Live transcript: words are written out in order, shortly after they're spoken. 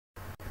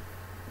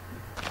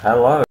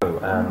Hello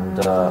and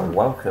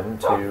welcome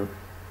to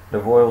the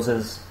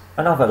Royalses,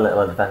 another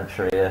little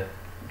adventure here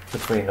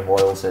between the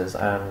Royalses,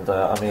 and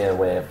I'm here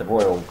with the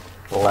Royal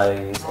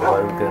Blaze,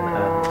 Logan,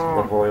 and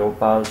the Royal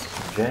Buzz,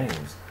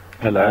 James.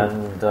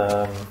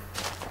 Hello.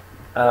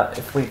 And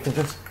if we can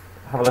just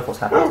have a look what's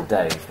happened to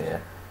Dave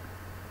here.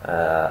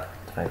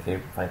 Thank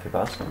you,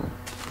 Buzz.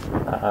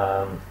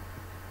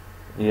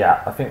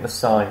 Yeah, I think the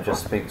sign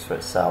just speaks for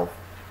itself.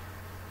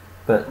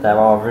 But there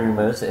are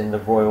rumours in the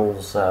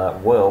Royals'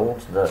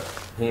 world that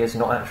he is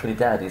not actually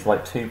dead. He's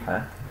like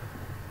Tupac,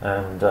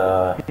 and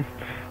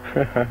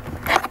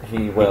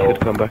he will. He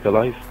could come back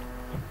alive.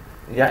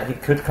 Yeah, he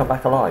could come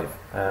back alive,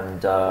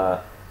 and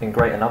in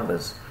greater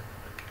numbers.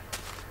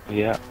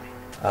 Yeah.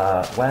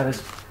 Where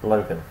is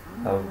Logan?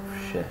 Oh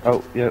shit.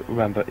 Oh yeah,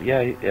 remember?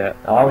 Yeah.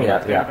 Oh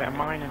yeah. A bit of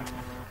mining.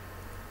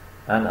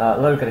 And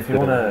Logan, if you Bit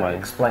want of to mining.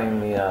 explain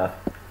the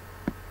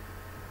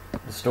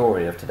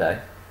story of today.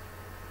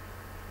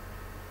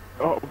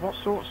 Oh, what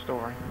sort of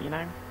story? You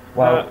know?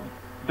 Well,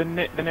 the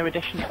new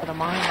addition to the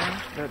mine,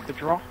 the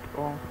drop,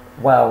 or?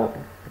 well,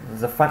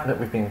 the fact that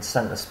we've been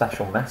sent a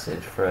special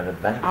message for an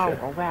adventure.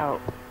 Oh, well,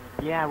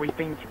 yeah, we've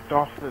been tipped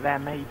off that there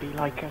may be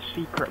like a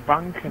secret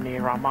bunker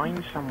near our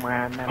mine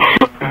somewhere, and there may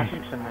be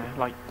presents in there,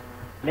 like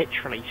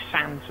literally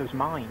Santa's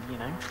mine, you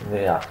know?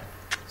 Yeah.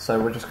 So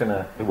we're just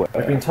gonna.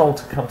 We've been told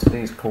to come to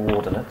these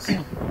coordinates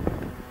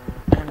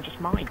And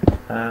just mine.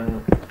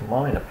 and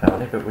mine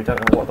apparently, but we don't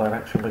know what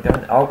direction we're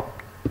going. Oh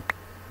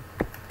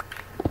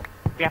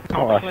We have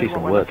Oh, no I clue see what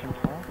some we're wood. looking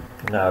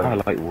for. no! I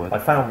like wood. I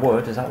found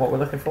wood. Is that what we're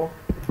looking for?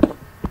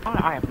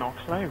 I have no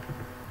clue.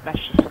 Let's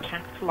just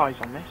capitalise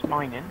on this,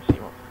 mine in, see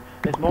what.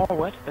 There's more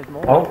wood, there's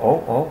more wood.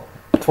 Oh!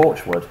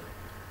 Torchwood.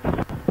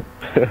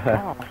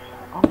 Oh,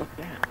 look at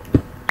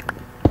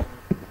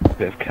that.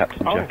 Bit of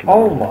Captain Oh. Jack. in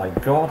Oh the my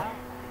god!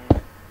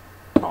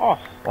 Oh,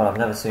 Well, I've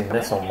never seen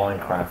this on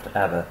Minecraft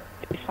ever.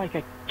 it's like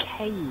a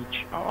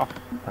cage. Oh.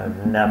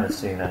 I've never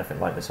seen anything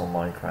like this on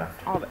Minecraft.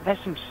 Oh, there's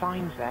some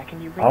signs there.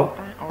 Can you read Oh.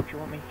 that, or do you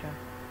want me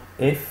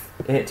to? If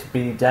it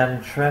be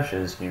dem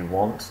treasures you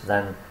want,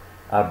 then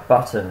a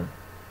button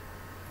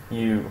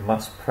you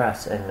must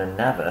press in the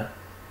nether,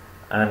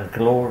 and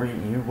glory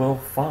you will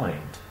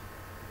find.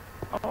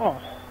 Oh,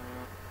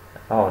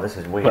 Oh, this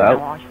is weird. Well-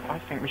 no, I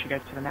think we should go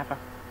to the Nether.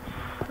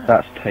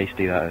 That's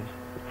tasty. That is.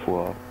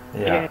 Whoa.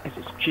 Yeah, Yes,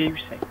 it's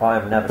juicy. I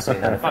have never seen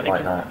Like anything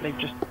like that they've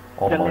just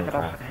on delivered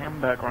us Minecraft. a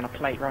hamburger on a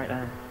plate right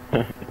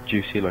there.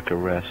 Juicy like a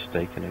rare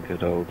steak in a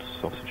good old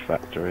sausage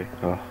factory.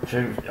 Oh.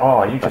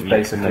 Oh, you just That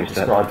makes basically no sense.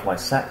 described my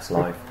sex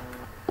life.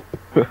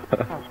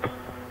 Oh,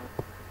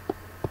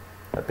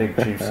 A big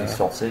juicy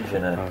sausage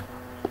in a...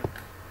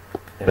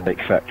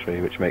 Steak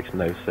factory, which makes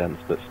no sense,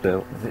 but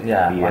still.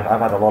 Yeah, Yeah.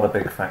 I've had a lot of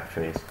big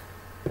factories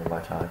in my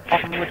time.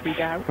 onward we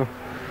go.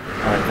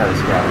 I'm very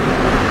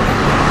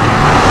scared.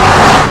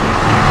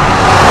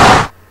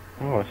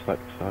 Oh, it's like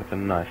a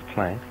nice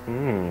place.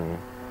 Hmm.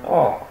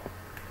 Oh,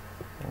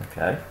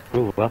 okay.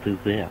 Oh, what is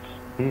that?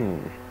 Hmm.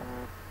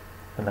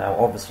 And now,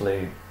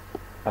 obviously,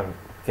 I'm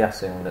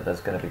guessing that there's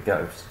going to be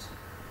ghosts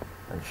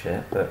and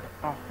shit, but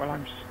Oh, well,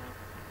 I'm just.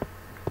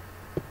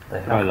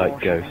 they have. I like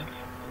ghosts.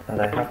 And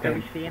they have Are been.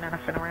 we seeing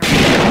anything around?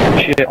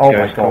 Shit, Oh my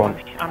ghost, come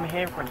God. on. I'm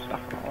hearing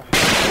stuff.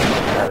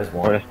 There is Oh,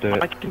 one. let's do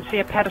I it. can see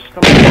a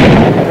pedestal.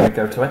 Can we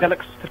go to There it?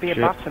 looks to be a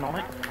Shit. button on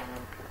it.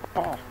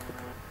 Oh,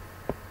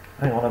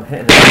 Hang on, I'm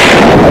hitting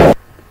it.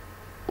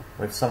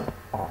 With some.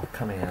 Oh,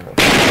 come here.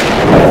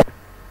 Look.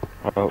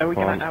 Oh, are we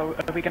fine.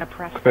 gonna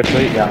press?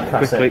 Quickly, Yeah,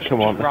 press quickly, it. come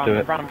on, let's run, do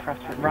it. Run, press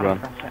it. Run, Run.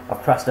 press it.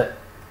 I've pressed it.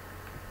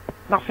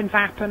 Nothing's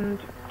happened.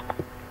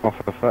 Oh,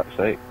 for fuck's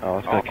sake. Oh,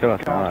 it's gonna Oh, kill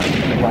us. God.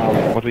 Alright.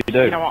 Well, What do we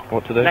do? You know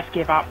what? to do? Let's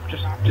give up.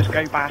 Just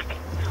go back.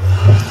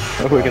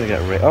 Oh, we're gonna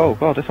get rid. Oh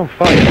god, it's on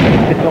fire!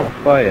 It's on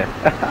fire!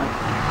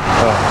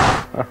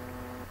 Oh.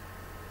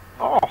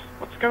 Oh,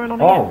 what's going on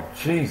here? oh,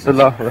 Jesus The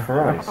lava.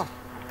 Christ.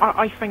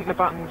 I think the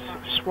buttons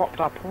swapped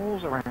our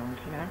paws around,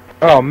 you know.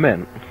 Oh,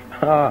 mint!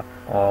 Ah.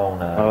 Oh Oh,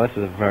 no. this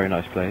is a very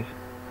nice place.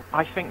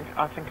 I think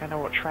I know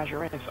what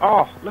treasure is.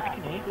 Oh, look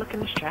in here, look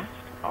in this chest.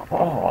 Oh,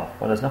 Oh,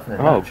 well, there's nothing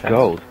in Oh, that chest.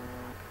 gold!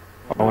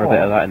 I want a bit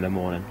Oh. of that in the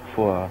morning.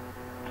 Whoa.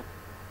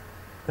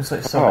 Looks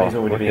like somebody's Oh,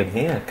 already wicked.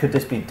 been here. Could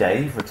this be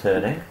Dave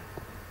returning?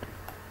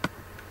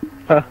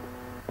 Huh.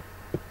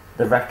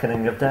 The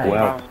reckoning of Dave.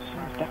 Wow. well,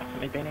 someone's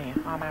definitely been here.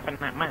 I'm having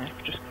that map.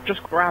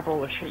 Just grab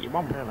all the shit you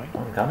want, really.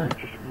 I'm gonna.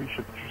 We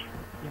should just,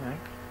 you know,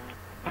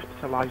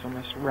 capitalise on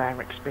this rare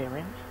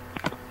experience.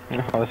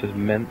 Oh, this is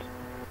mint.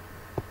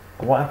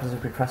 What happens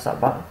if we press that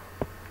button?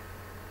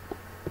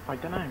 I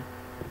don't know.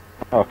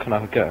 Oh, can I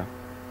have a go?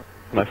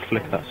 Can I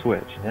flick that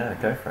switch? Yeah,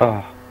 go for it.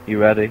 Oh, you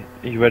ready?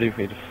 Are you ready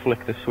for me to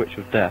flick the switch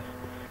of death?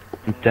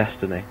 And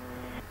destiny.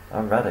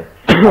 I'm ready.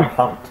 I'm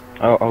pumped.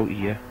 Oh,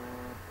 yeah.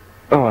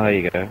 Oh, there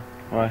you go.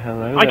 Why,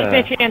 hello I can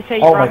there. see TNT.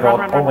 Oh run, my God,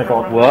 run, oh run, my run,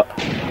 God. run.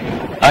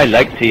 What? I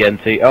like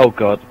TNT. Oh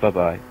god, bye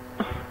bye.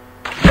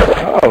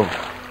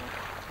 Oh,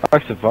 I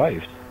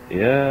survived.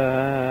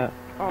 Yeah.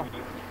 Oh,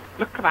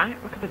 look at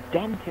that. Look at the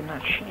dent in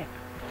that ship.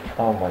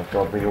 Oh my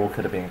god, we all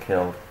could have been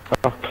killed.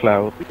 Oh,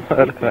 cloud. Look at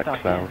that Good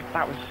cloud. idea.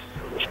 That was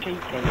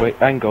cheeky. Wait,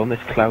 hang on, this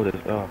cloud is...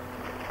 Oh.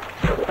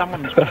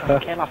 Someone's trying to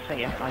kill us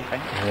here, I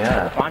think.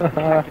 Yeah. But I'm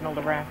collecting all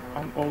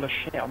the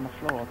shit on the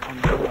floor. On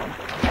the floor.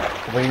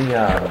 We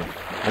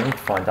need to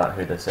find out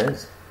who this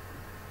is.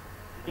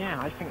 Yeah,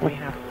 I think we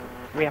have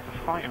a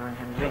fighter in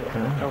him here.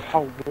 Mm. A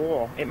whole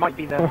war. It might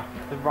be the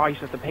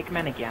rise of the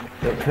pigmen again.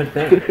 It could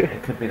be.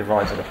 It could be the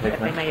rise of the They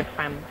Pigmen. may have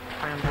found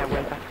their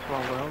way back to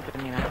our world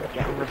and, you know,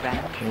 getting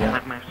revenge on Yeah.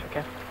 that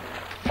massacre.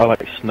 I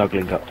like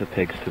snuggling up to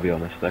pigs, to be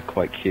honest. They're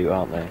quite cute,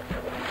 aren't they?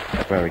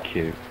 Very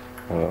cute.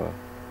 Oh.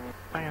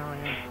 They are,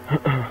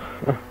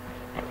 yeah.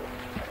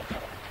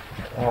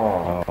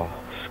 Oh, Oh,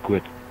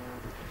 squid.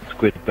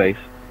 Squid base.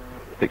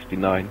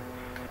 69.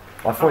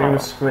 I thought you were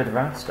Squid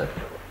Raster.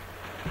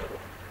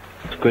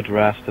 Squid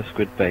raster,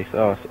 squid base.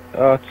 Oh,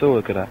 it's all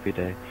a good happy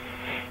day.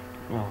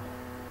 Oh.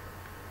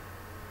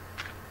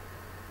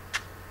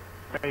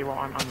 Tell you what,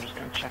 I'm just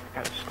going to check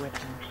out the squid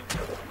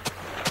things.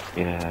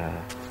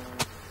 Yeah.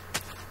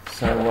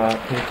 So,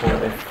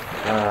 people,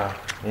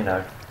 if, you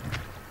know,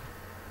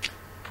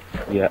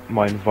 Yeah,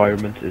 my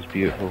environment is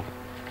beautiful.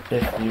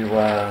 if you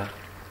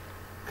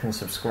can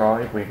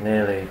subscribe, we've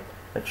nearly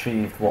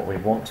achieved what we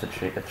want to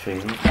achieve,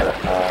 but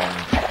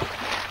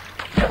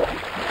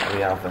we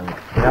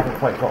haven't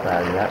quite got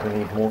there yet. We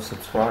need more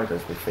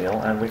subscribers, we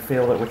feel, and we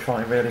feel that we're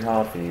trying really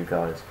hard for you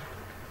guys.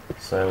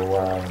 So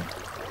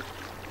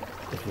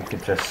if you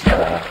could just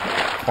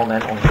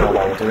comment on how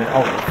well we're doing.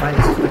 Oh,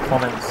 thanks for the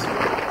comments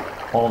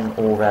on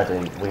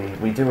already.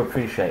 We do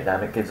appreciate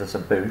them. It gives us a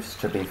boost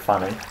to be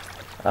funny.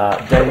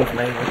 Dave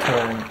may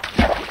return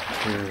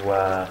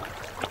to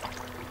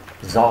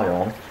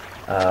Zion,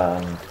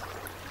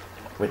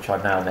 which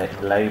I've now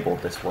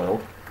labelled this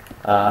world,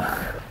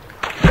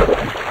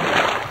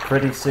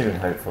 pretty soon,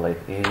 hopefully.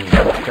 He's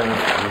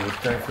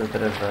going through a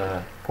bit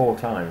of poor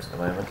times at the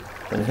moment.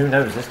 And who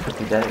knows, this could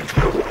be Dave.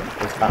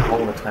 That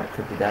whole attack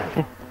could be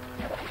Dave.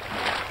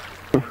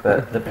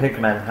 But the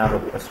Pigmen have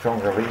a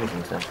stronger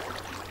reason to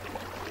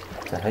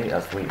hate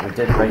us. We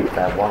did rape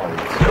their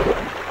wives.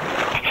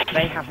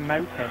 They have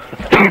motive.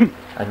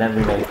 And then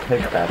we made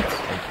pig beds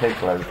and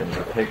pig logans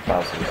and pig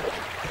buzzers.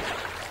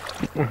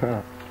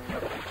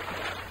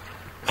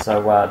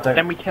 So don't.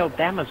 Then we killed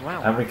them as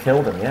well. And we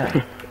killed them, yeah.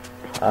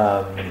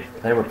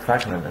 They were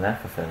pregnant and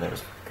everything. It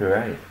was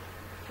great.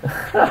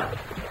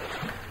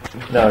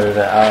 No,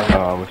 that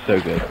Oh, we're so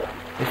good.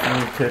 if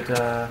you could,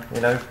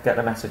 you know, get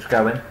the message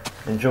going.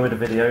 Enjoy the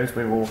videos.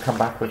 We will come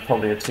back with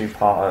probably a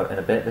two-parter in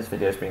a bit. This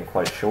video's been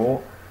quite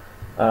short.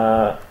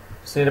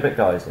 See you in a bit,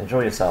 guys.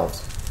 Enjoy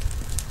yourselves.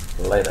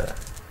 Later.